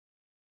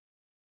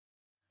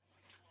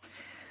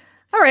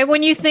right.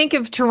 When you think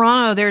of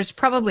Toronto, there's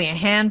probably a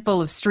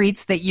handful of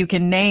streets that you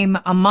can name.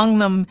 Among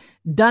them,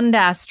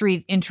 Dundas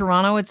Street in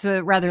Toronto. It's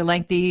a rather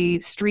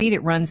lengthy street.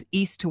 It runs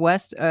east to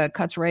west,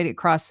 cuts right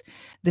across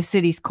the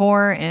city's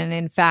core, and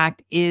in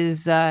fact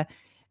is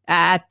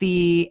at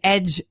the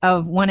edge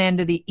of one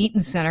end of the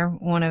Eaton Center,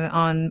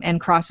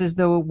 and crosses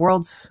the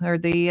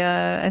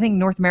I think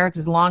North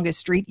America's longest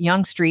street,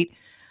 Yonge Street.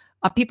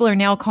 People are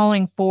now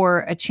calling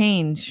for a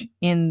change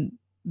in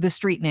the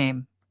street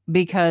name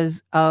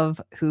because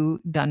of who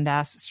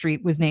Dundas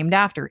Street was named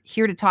after.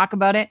 Here to talk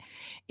about it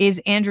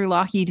is Andrew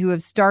Lougheed, who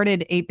have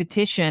started a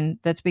petition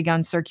that's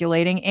begun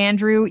circulating.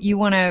 Andrew, you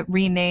want to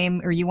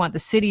rename, or you want the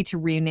city to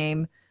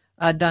rename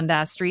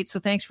Dundas Street. So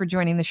thanks for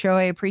joining the show.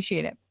 I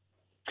appreciate it.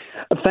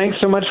 Thanks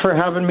so much for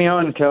having me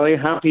on, Kelly.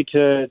 Happy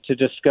to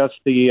discuss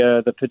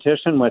the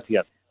petition with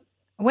you.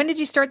 When did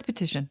you start the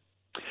petition?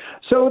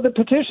 So the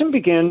petition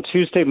began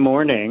Tuesday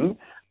morning,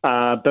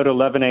 about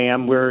 11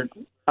 a.m., where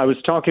I was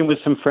talking with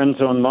some friends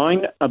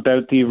online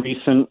about the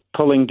recent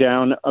pulling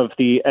down of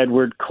the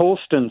Edward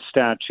Colston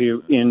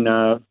statue in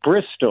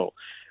Bristol,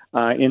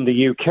 in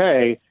the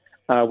UK,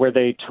 where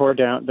the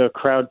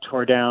crowd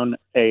tore down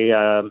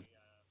a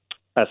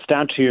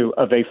statue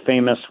of a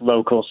famous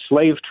local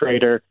slave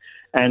trader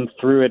and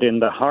threw it in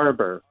the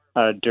harbor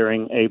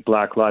during a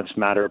Black Lives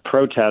Matter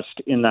protest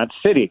in that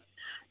city.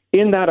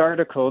 In that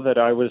article that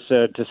I was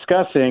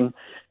discussing,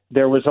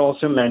 there was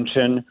also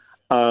mention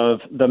of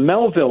the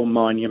Melville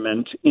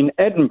Monument in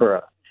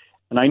Edinburgh.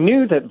 And I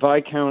knew that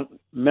Viscount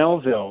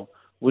Melville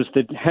was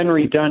the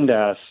Henry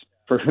Dundas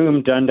for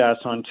whom Dundas,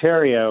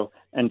 Ontario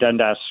and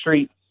Dundas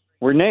Street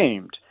were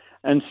named.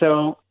 And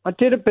so I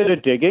did a bit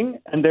of digging,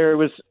 and there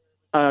was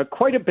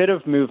quite a bit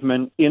of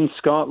movement in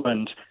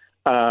Scotland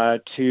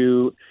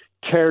to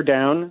tear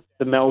down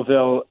the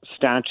Melville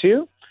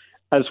statue,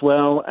 as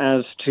well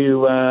as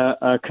to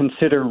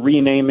consider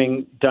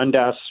renaming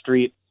Dundas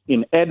Street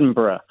in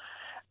Edinburgh.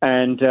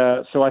 And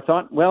so I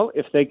thought, well,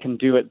 if they can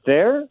do it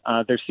there,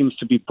 there seems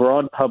to be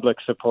broad public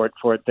support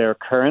for it there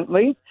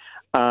currently,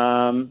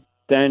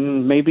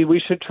 then maybe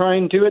we should try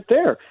and do it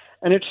there.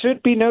 And it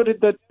should be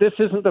noted that this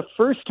isn't the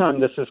first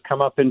time this has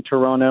come up in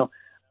Toronto.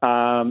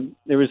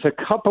 There was a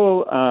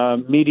couple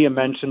media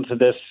mentions of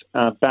this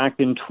back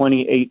in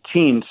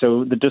 2018,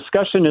 so the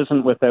discussion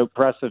isn't without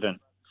precedent.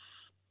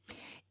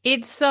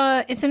 It's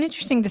an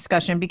interesting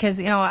discussion because,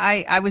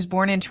 I was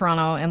born in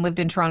Toronto and lived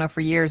in Toronto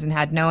for years and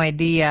had no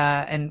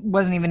idea and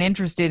wasn't even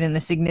interested in the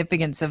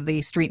significance of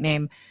the street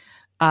name,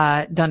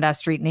 Dundas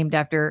Street, named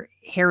after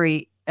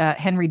Henry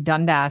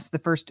Dundas, the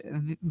first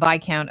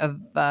Viscount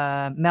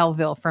of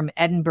Melville from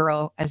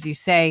Edinburgh, as you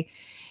say.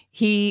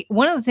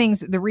 One of the things,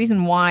 the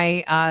reason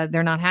why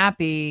they're not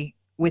happy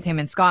with him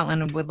in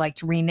Scotland and would like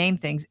to rename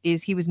things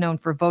is he was known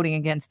for voting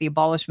against the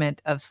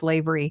abolishment of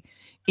slavery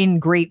in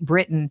Great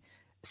Britain.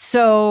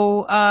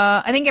 So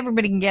I think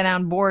everybody can get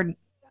on board.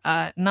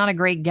 Not a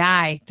great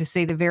guy, to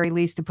say the very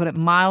least, to put it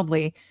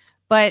mildly.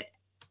 But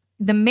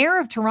the mayor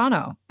of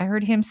Toronto, I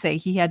heard him say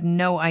he had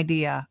no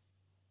idea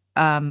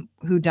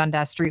who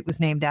Dundas Street was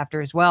named after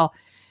as well.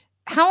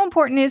 How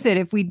important is it,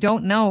 if we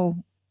don't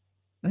know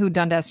who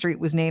Dundas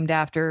Street was named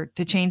after,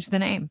 to change the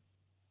name?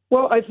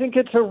 Well, I think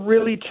it's a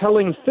really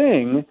telling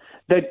thing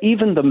that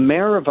even the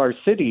mayor of our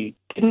city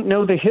didn't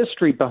know the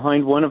history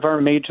behind one of our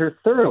major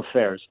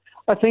thoroughfares.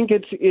 I think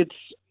it's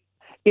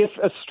if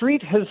a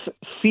street has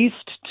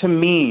ceased to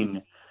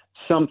mean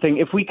something,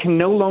 if we can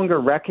no longer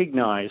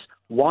recognize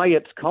why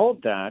it's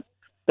called that,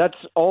 that's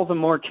all the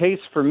more case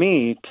for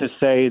me to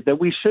say that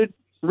we should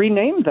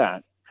rename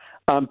that,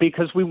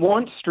 because we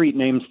want street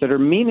names that are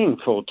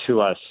meaningful to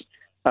us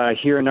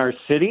here in our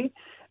city.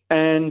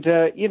 And,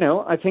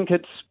 I think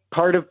it's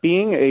part of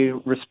being a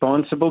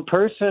responsible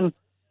person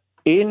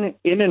in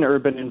an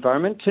urban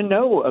environment to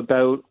know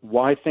about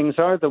why things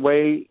are the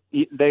way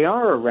they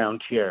are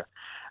around here.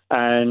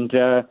 And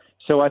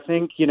so I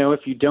think, if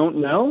you don't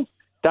know,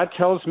 that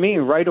tells me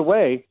right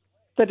away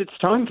that it's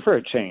time for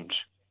a change.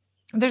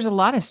 There's a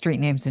lot of street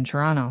names in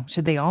Toronto.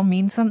 Should they all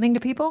mean something to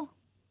people?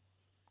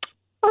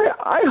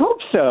 I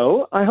hope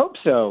so.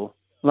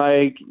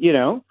 Like,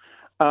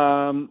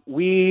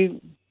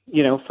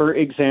 for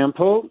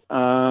example,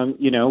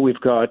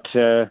 we've got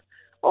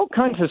all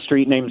kinds of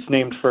street names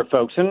named for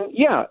folks. And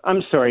yeah,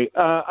 I'm sorry.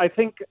 I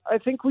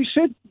think we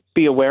should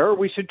be aware.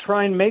 We should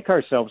try and make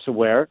ourselves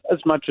aware as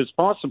much as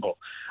possible.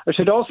 I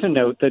should also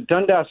note that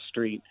Dundas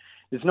Street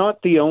is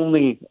not the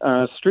only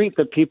street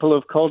that people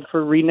have called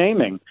for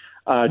renaming.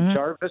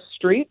 Jarvis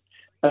Street,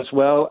 as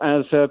well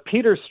as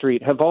Peter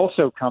Street, have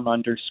also come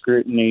under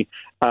scrutiny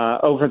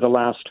over the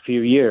last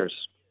few years.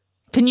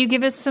 Can you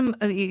give us some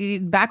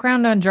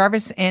background on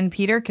Jarvis and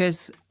Peter?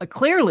 Because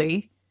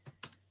clearly,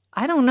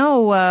 I don't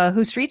know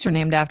who streets are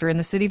named after in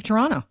the city of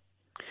Toronto.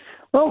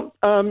 Well,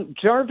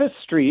 Jarvis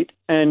Street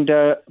and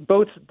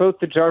both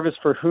the Jarvis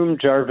for whom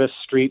Jarvis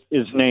Street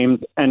is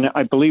named, and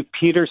I believe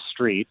Peter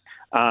Street.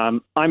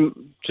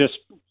 I'm just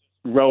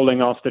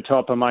rolling off the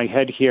top of my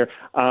head here.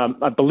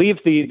 I believe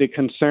the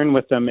concern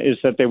with them is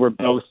that they were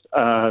both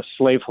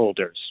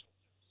slaveholders.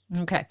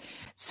 Okay.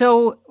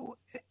 So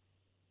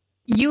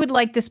You would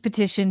like this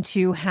petition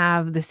to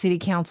have the city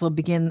council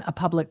begin a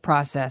public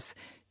process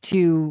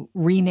to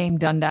rename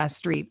Dundas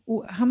Street.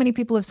 How many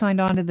people have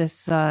signed on to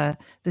this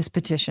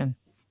petition?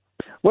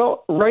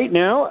 Well, right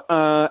now,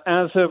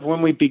 as of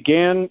when we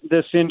began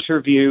this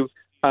interview,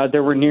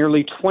 there were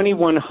nearly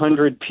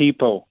 2,100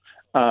 people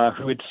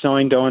who had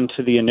signed on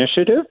to the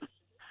initiative.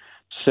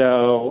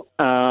 So,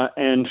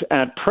 and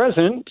at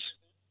present,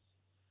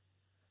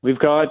 we've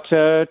got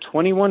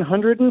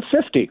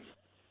 2,150.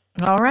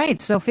 All right.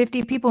 So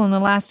 50 people in the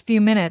last few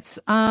minutes.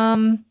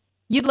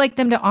 You'd like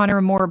them to honor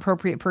a more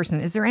appropriate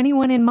person. Is there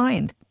anyone in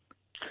mind?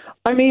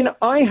 I mean,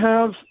 I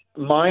have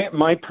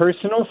my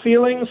personal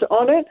feelings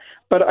on it,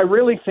 but I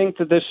really think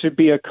that this should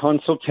be a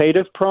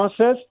consultative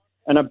process,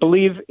 and I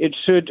believe it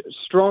should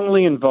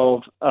strongly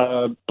involve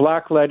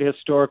Black-led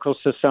historical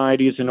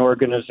societies and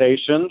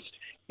organizations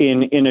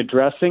in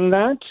addressing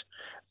that.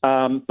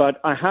 But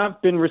I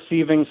have been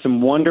receiving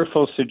some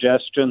wonderful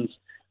suggestions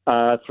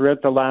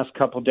throughout the last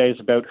couple of days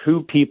about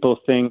who people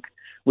think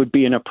would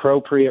be an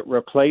appropriate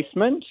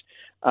replacement.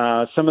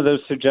 Some of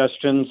those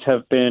suggestions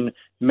have been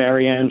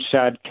Marianne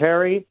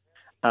Shadcary,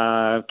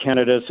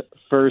 Canada's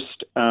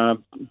first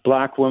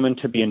Black woman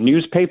to be a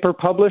newspaper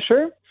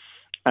publisher,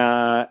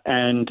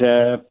 and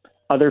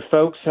other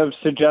folks have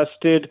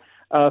suggested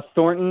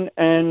Thornton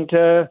and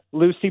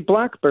Lucy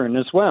Blackburn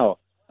as well,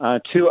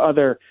 two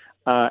other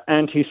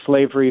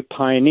anti-slavery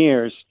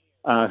pioneers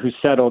who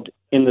settled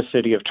in the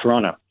city of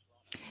Toronto.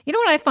 You know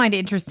what I find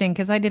interesting,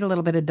 because I did a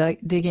little bit of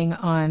digging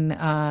on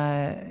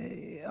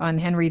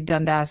Henry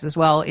Dundas as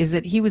well, is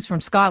that he was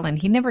from Scotland.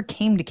 He never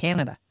came to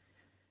Canada.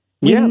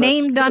 We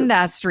named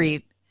Dundas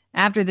Street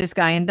after this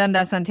guy and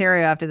Dundas,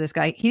 Ontario after this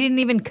guy. He didn't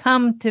even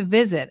come to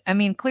visit. I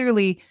mean,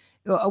 clearly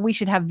we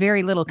should have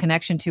very little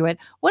connection to it.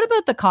 What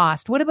about the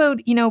cost? What about,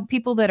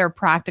 people that are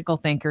practical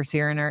thinkers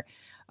here and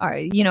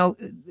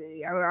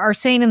are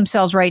saying to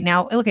themselves right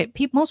now, look at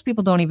most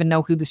people don't even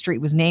know who the street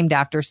was named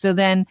after. So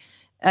then,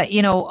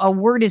 a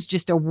word is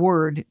just a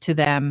word to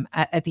them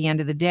at the end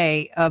of the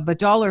day. But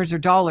dollars are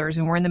dollars,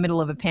 and we're in the middle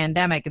of a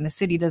pandemic, and the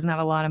city doesn't have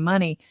a lot of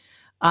money.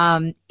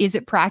 Is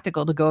it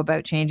practical to go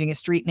about changing a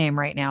street name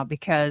right now?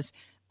 Because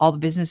all the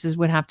businesses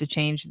would have to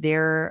change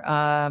their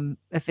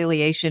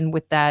affiliation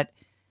with that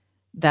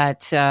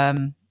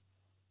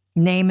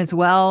name as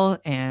well,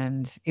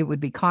 and it would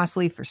be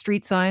costly for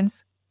street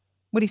signs.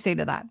 What do you say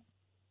to that?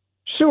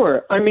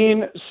 Sure. I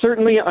mean,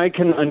 certainly I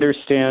can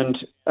understand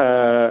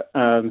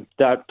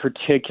that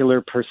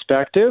particular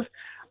perspective.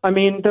 I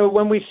mean, though,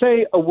 when we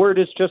say a word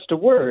is just a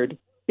word,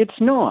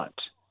 it's not.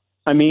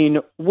 I mean,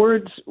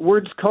 words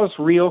cause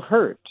real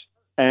hurt,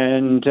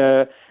 and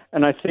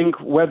I think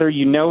whether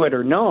you know it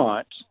or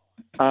not,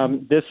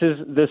 this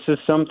is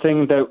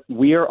something that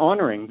we are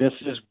honoring. This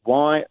is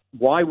why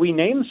we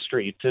name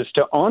streets, is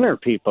to honor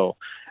people,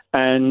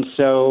 and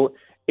so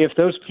if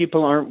those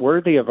people aren't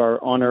worthy of our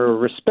honor or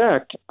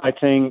respect, I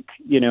think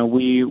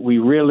we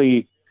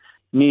really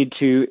need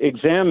to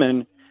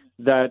examine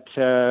that.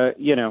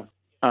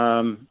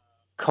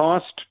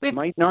 Cost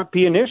might not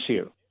be an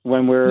issue.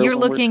 You're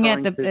looking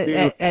at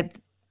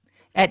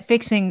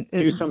fixing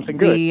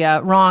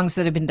the wrongs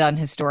that have been done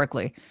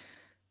historically.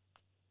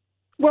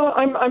 Well,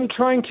 I'm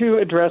trying to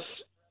address,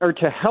 or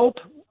to help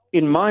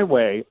in my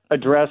way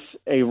address,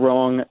 a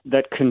wrong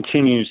that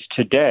continues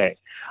today.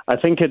 I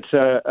think it's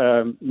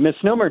a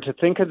misnomer to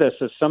think of this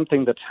as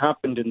something that's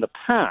happened in the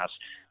past.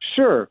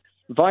 Sure,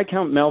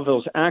 Viscount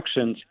Melville's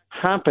actions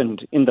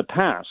happened in the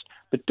past,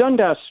 but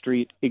Dundas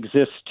Street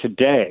exists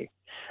today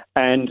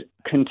and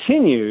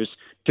continues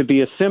to be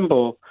a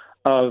symbol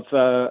of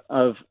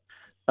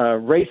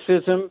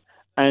racism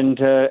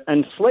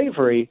and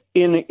slavery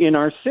in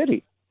our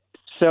city.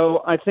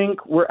 So I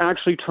think we're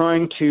actually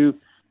trying to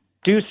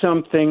do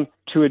something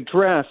to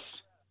address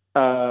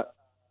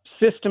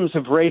systems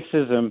of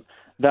racism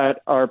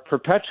that are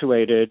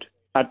perpetuated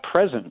at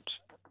present.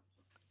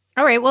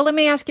 All right. Well, let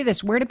me ask you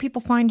this. Where do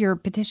people find your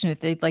petition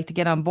if they'd like to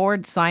get on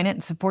board, sign it,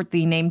 and support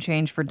the name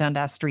change for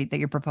Dundas Street that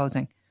you're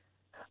proposing?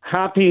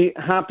 Happy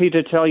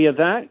to tell you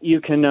that. You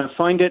can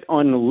find it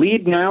on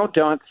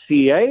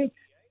leadnow.ca,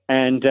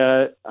 and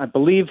I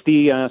believe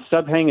the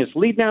subhang is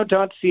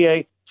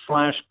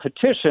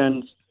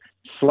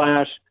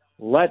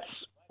leadnow.ca/petitions/let's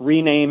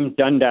rename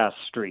Dundas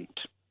Street.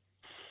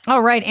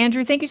 All right,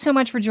 Andrew, thank you so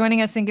much for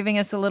joining us and giving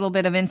us a little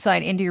bit of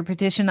insight into your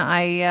petition.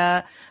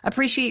 I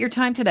appreciate your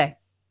time today.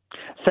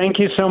 Thank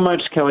you so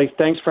much, Kelly.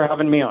 Thanks for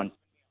having me on.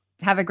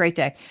 Have a great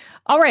day.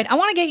 All right, I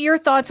want to get your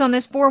thoughts on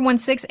this.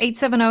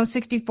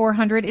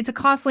 416-870-6400. It's a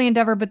costly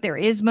endeavor, but there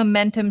is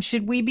momentum.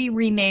 Should we be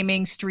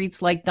renaming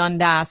streets like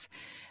Dundas,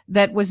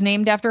 that was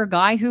named after a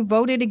guy who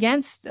voted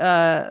against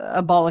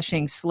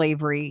abolishing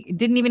slavery,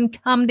 didn't even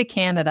come to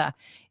Canada?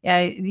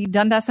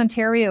 Dundas,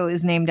 Ontario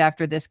is named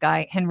after this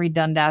guy, Henry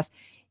Dundas.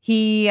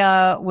 He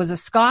was a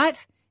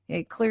Scot.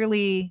 It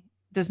clearly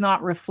does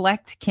not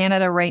reflect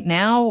Canada right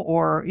now,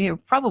 or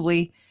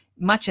probably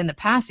much in the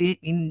past. He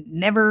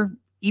never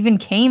even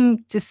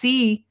came to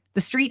see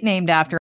the street named after